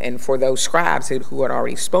 And for those scribes who had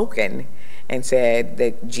already spoken and said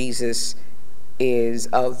that Jesus is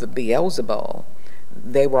of the Beelzebul,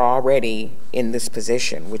 they were already in this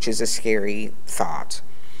position, which is a scary thought.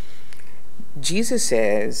 Jesus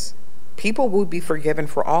says people will be forgiven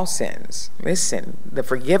for all sins. Listen, the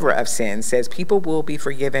forgiver of sins says people will be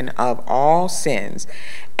forgiven of all sins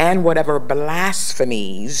and whatever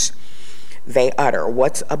blasphemies they utter.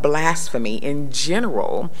 What's a blasphemy? In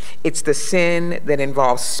general, it's the sin that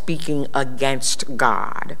involves speaking against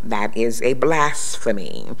God. That is a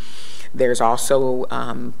blasphemy. There's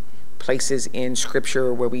also places in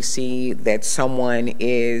Scripture where we see that someone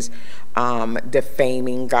is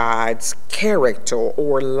defaming God's character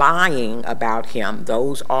or lying about him.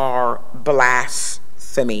 Those are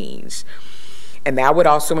blasphemies. And that would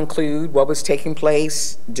also include what was taking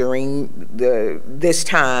place during this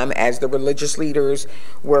time as the religious leaders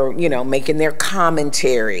were, making their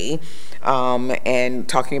commentary and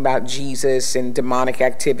talking about Jesus and demonic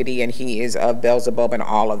activity, and he is of Beelzebub and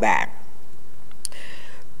all of that.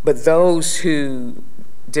 But those who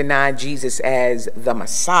deny Jesus as the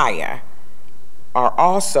Messiah are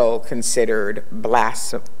also considered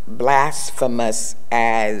blasphemous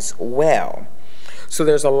as well. So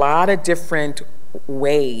there's a lot of different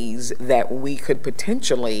ways that we could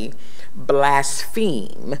potentially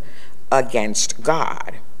blaspheme against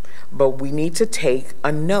God. But we need to take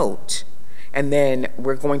a note. And then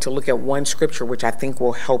we're going to look at one scripture which I think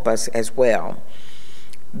will help us as well.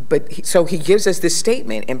 So he gives us this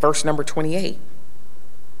statement in verse number 28.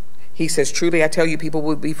 He says, truly I tell you, people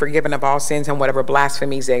will be forgiven of all sins and whatever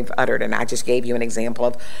blasphemies they've uttered. And I just gave you an example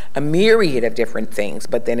of a myriad of different things.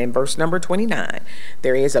 But then in verse number 29,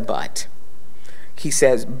 there is a but. He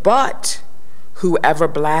says, but whoever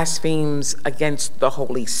blasphemes against the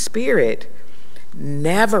Holy Spirit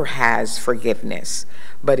never has forgiveness,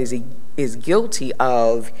 but is guilty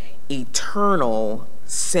of eternal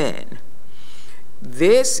sin.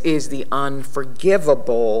 This is the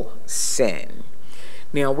unforgivable sin.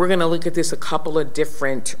 Now, we're going to look at this a couple of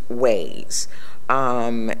different ways.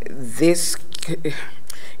 This,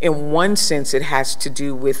 in one sense, it has to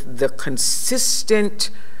do with the consistent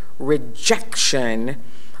rejection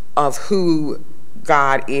of who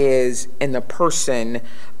God is in the person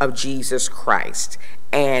of Jesus Christ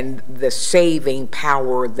and the saving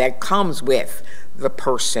power that comes with the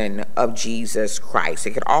person of Jesus Christ.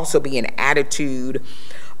 It could also be an attitude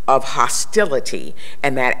of hostility,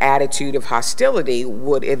 and that attitude of hostility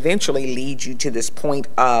would eventually lead you to this point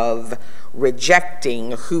of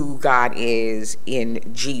rejecting who God is in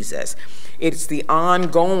Jesus. It's the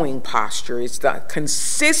ongoing posture. It's the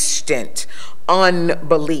consistent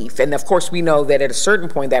unbelief. And of course, we know that at a certain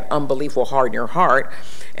point, that unbelief will harden your heart.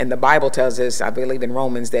 And the Bible tells us, I believe in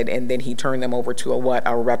Romans, that, and then he turned them over to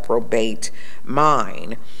a reprobate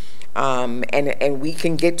mind. And we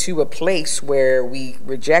can get to a place where we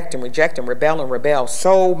reject and rebel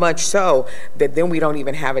so much so that then we don't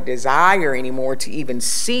even have a desire anymore to even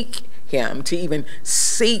seek him, to even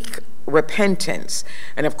seek repentance.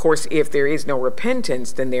 And of course, if there is no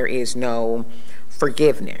repentance, then there is no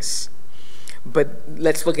forgiveness. But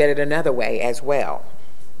let's look at it another way as well.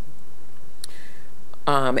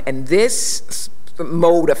 And this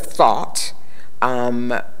mode of thought,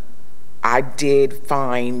 I did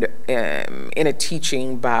find in a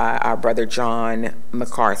teaching by our brother John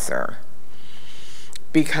MacArthur.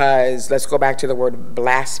 Because let's go back to the word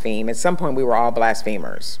blaspheme. At some point, we were all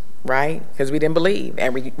blasphemers, right? Because we didn't believe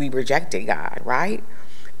and we rejected God, right?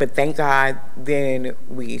 But thank God, then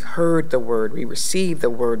we heard the word, we received the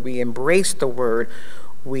word, we embraced the word,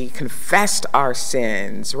 we confessed our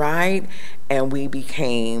sins, right? And we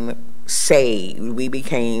became saved, we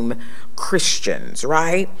became Christians,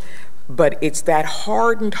 right? But it's that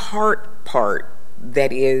hardened heart part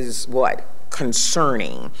that is what?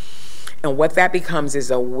 Concerning. And what that becomes is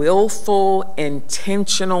a willful,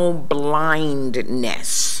 intentional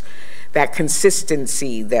blindness. That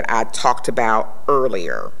consistency that I talked about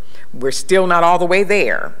earlier. We're still not all the way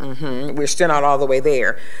there. We're still not all the way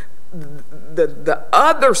there. The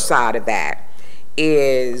other side of that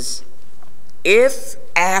is if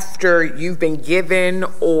after you've been given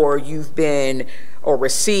or you've been or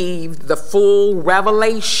received the full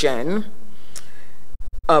revelation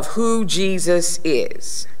of who Jesus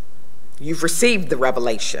is, you've received the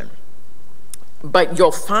revelation, but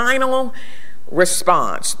your final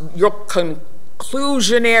response, your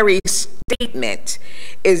conclusionary statement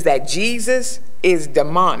is that Jesus is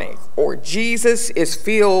demonic or Jesus is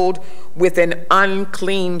filled with an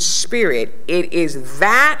unclean spirit. It is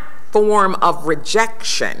that form of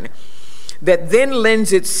rejection that then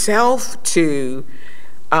lends itself to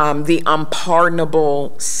the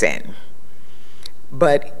unpardonable sin.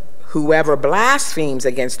 But whoever blasphemes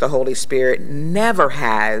against the Holy Spirit never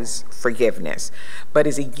has forgiveness, but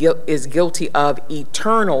is guilty of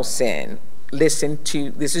eternal sin. Listen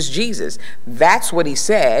to, this is Jesus. That's what he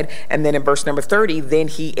said. And then in verse number 30, then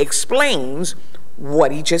he explains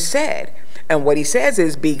what he just said. And what he says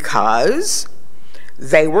is because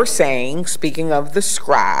they were saying, speaking of the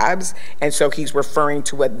scribes, and so he's referring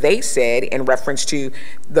to what they said in reference to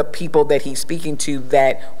the people that he's speaking to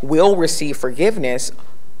that will receive forgiveness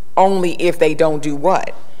only if they don't do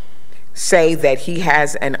what? Say that he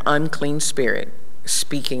has an unclean spirit.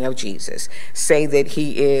 Speaking of Jesus, say that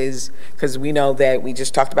he is, because we know that we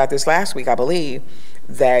just talked about this last week, I believe,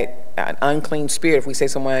 that an unclean spirit, if we say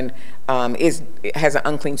someone has an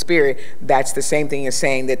unclean spirit, that's the same thing as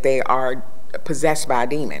saying that they are possessed by a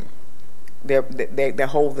demon. They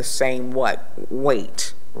hold the same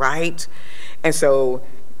weight, right? And so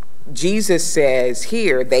Jesus says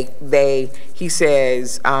here, he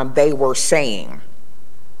says they were saying.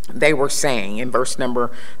 They were saying in verse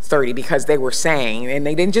number 30, because they were saying, and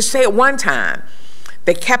they didn't just say it one time.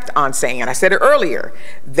 They kept on saying, and I said it earlier,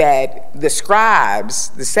 that the scribes,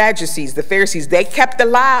 the Sadducees, the Pharisees, they kept the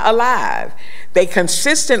lie alive. They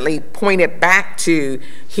consistently pointed back to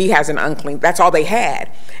he has an unclean, that's all they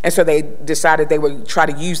had. And so they decided they would try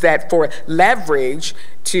to use that for leverage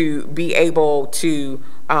to be able to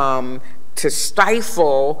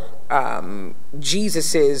stifle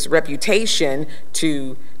Jesus's reputation,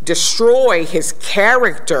 to destroy his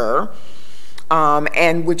character,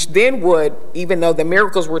 and which then would, even though the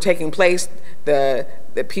miracles were taking place, the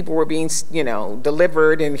people were being,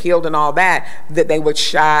 delivered and healed and all that, that they would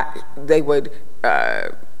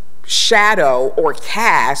shadow or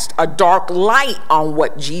cast a dark light on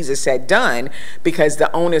what Jesus had done, because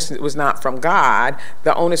the onus was not from God.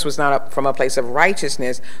 The onus was not from a place of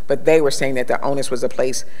righteousness, but they were saying that the onus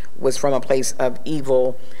was from a place of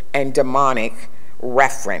evil and demonic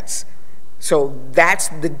reference. So that's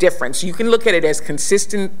the difference. You can look at it as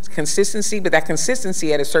consistency, but that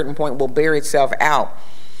consistency at a certain point will bear itself out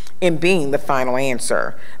in being the final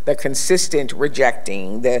answer. The consistent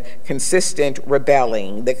rejecting, the consistent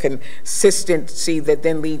rebelling, the consistency that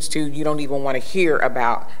then leads to you don't even want to hear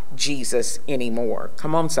about Jesus anymore.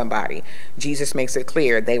 Come on, somebody. Jesus makes it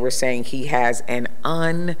clear. They were saying he has an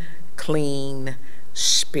unclean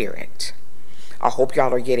spirit. I hope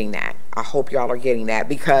y'all are getting that. I hope y'all are getting that,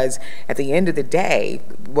 because at the end of the day,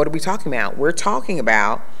 what are we talking about? We're talking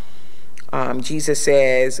about Jesus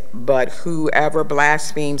says, but whoever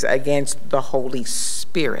blasphemes against the Holy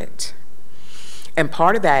Spirit. And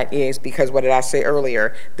part of that is because, what did I say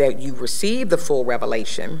earlier? That you receive the full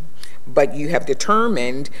revelation, but you have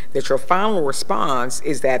determined that your final response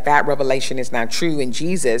is that that revelation is not true, and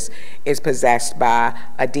Jesus is possessed by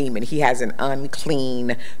a demon. He has an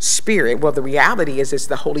unclean spirit. Well, the reality is it's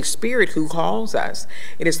the Holy Spirit who calls us.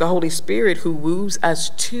 It is the Holy Spirit who woos us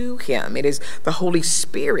to him. It is the Holy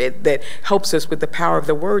Spirit that helps us with the power of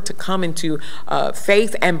the word to come into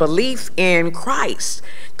faith and belief in Christ,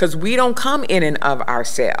 because we don't come in and of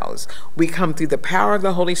ourselves. We come through the power of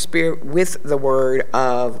the Holy Spirit with the word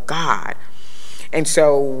of God. And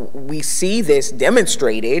so we see this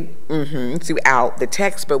demonstrated throughout the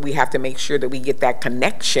text, but we have to make sure that we get that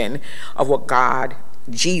connection of what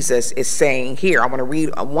Jesus is saying here. I want to read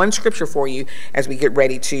one scripture for you as we get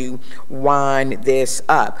ready to wind this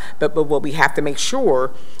up. But what we have to make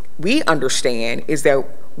sure we understand is that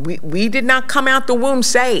we did not come out the womb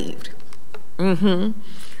saved.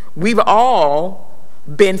 We've all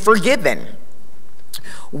been forgiven.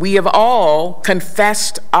 We have all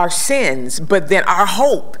confessed our sins, but then our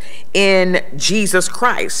hope in Jesus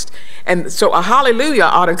Christ. And so a hallelujah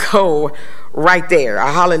ought to go right there. A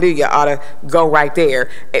hallelujah ought to go right there.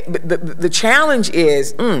 The challenge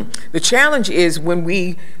is, when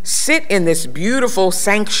we sit in this beautiful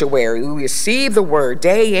sanctuary, we receive the word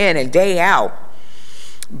day in and day out,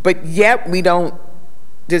 but yet we don't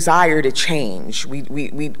desire to change. We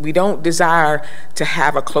don't desire to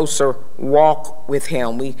have a closer walk with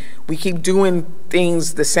him. We keep doing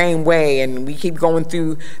things the same way, and we keep going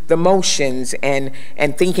through the motions and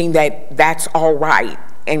thinking that that's all right.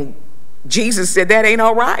 And Jesus said that ain't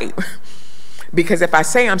all right. Because if I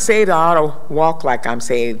say I'm saved, I ought to walk like I'm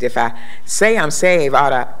saved. If I say I'm saved, I ought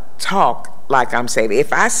to talk like I'm saved.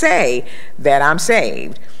 If I say that I'm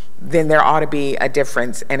saved, then there ought to be a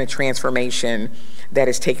difference and a transformation that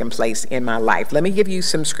has taken place in my life. Let me give you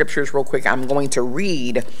some scriptures real quick. I'm going to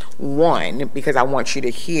read one because I want you to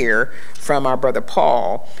hear from our brother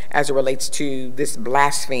Paul as it relates to this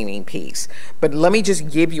blaspheming piece. But let me just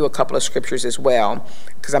give you a couple of scriptures as well,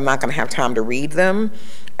 because I'm not going to have time to read them.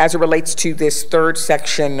 As it relates to this third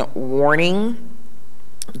section warning,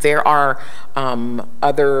 there are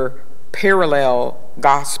other parallel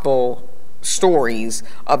gospel stories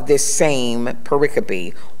of this same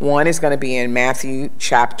pericope. One is going to be in Matthew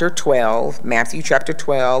chapter 12. Matthew chapter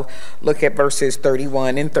 12, look at verses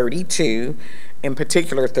 31 and 32, in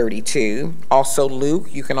particular 32. Also Luke,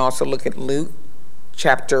 you can also look at Luke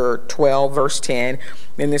chapter 12, verse 10,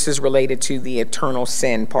 and this is related to the eternal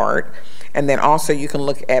sin part. And then also you can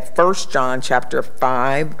look at 1 John chapter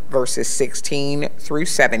 5, verses 16 through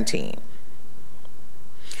 17.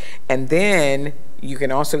 And then you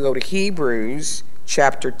can also go to Hebrews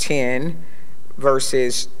chapter 10,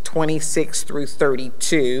 verses 26 through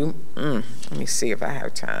 32. Let me see if I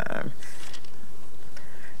have time.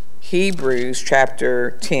 Hebrews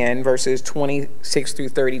chapter 10, verses 26 through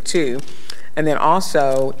 32. And then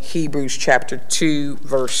also Hebrews chapter 2,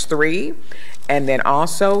 verse 3. And then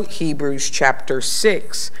also Hebrews chapter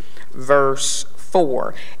 6, verse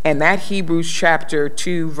 4. And that Hebrews chapter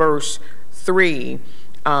 2, verse 3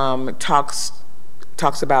 talks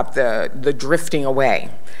about the drifting away.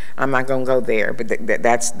 I'm not going to go there, but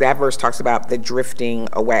that verse talks about the drifting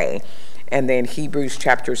away. And then Hebrews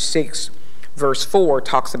chapter 6, verse 4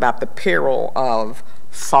 talks about the peril of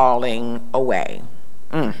falling away.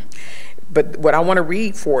 But what I want to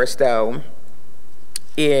read for us, though,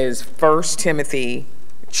 is 1 Timothy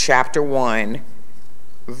chapter 1,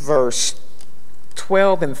 verse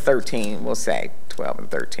 12 and 13, we'll say 12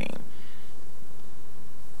 and 13.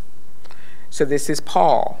 So this is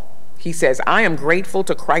Paul. He says, I am grateful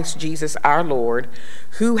to Christ Jesus our Lord,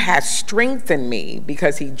 who has strengthened me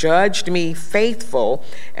because he judged me faithful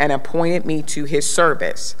and appointed me to his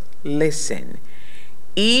service. Listen,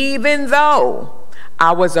 even though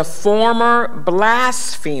I was a former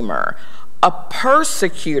blasphemer, a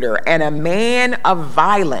persecutor, and a man of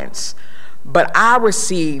violence, but I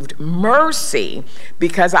received mercy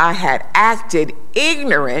because I had acted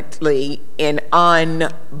ignorantly in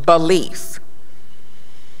unbelief.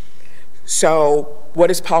 So what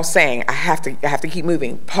is Paul saying? I have to keep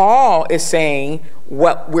moving. Paul is saying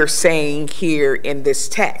what we're saying here in this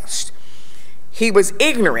text. He was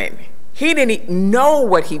ignorant. He didn't know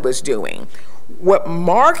what he was doing. What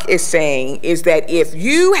Mark is saying is that if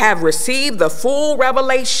you have received the full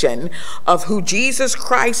revelation of who Jesus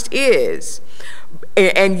Christ is,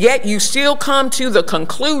 and yet you still come to the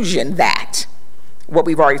conclusion that, what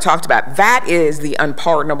we've already talked about, that is the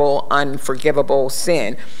unpardonable, unforgivable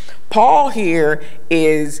sin. Paul here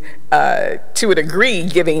is, to a degree,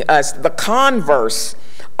 giving us the converse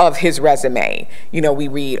of his resume. You know, we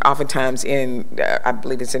read oftentimes in, I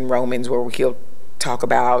believe it's in Romans, where he'll talk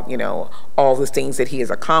about, you know, all the things that he has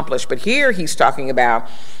accomplished. But here he's talking about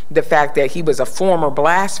the fact that he was a former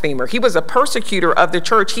blasphemer. He was a persecutor of the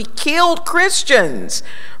church. He killed Christians,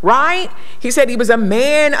 right? He said he was a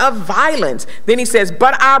man of violence. Then he says,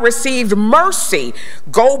 but I received mercy.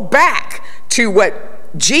 Go back to what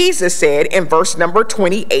Jesus said in verse number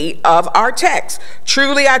 28 of our text.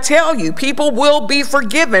 Truly I tell you, people will be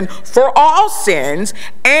forgiven for all sins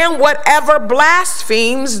and whatever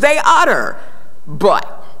blasphemies they utter.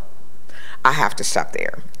 But I have to stop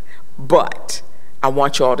there. But I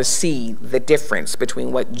want you all to see the difference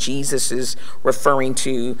between what Jesus is referring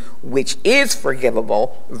to, which is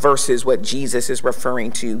forgivable, versus what Jesus is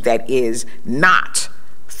referring to that is not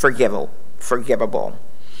forgivable.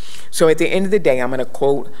 So at the end of the day, I'm going to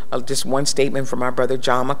quote just one statement from our brother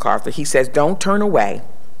John MacArthur. He says, don't turn away.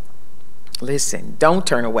 Listen, don't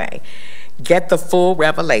turn away. Get the full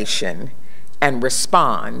revelation and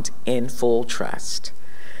respond in full trust.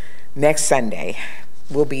 Next Sunday,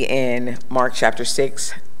 we'll be in Mark chapter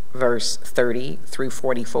 6, verse 30 through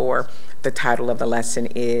 44. The title of the lesson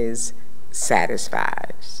is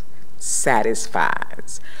Satisfies.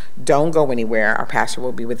 Satisfies. Don't go anywhere. Our pastor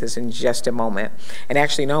will be with us in just a moment. And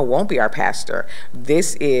actually, no, it won't be our pastor.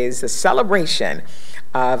 This is the celebration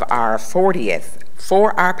of our 40th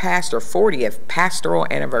pastoral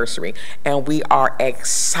anniversary, and we are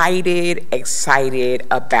excited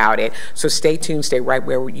about it. So stay tuned, stay right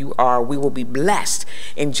where you are. We will be blessed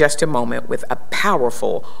in just a moment with a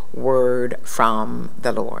powerful word from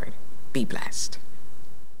the Lord. Be blessed.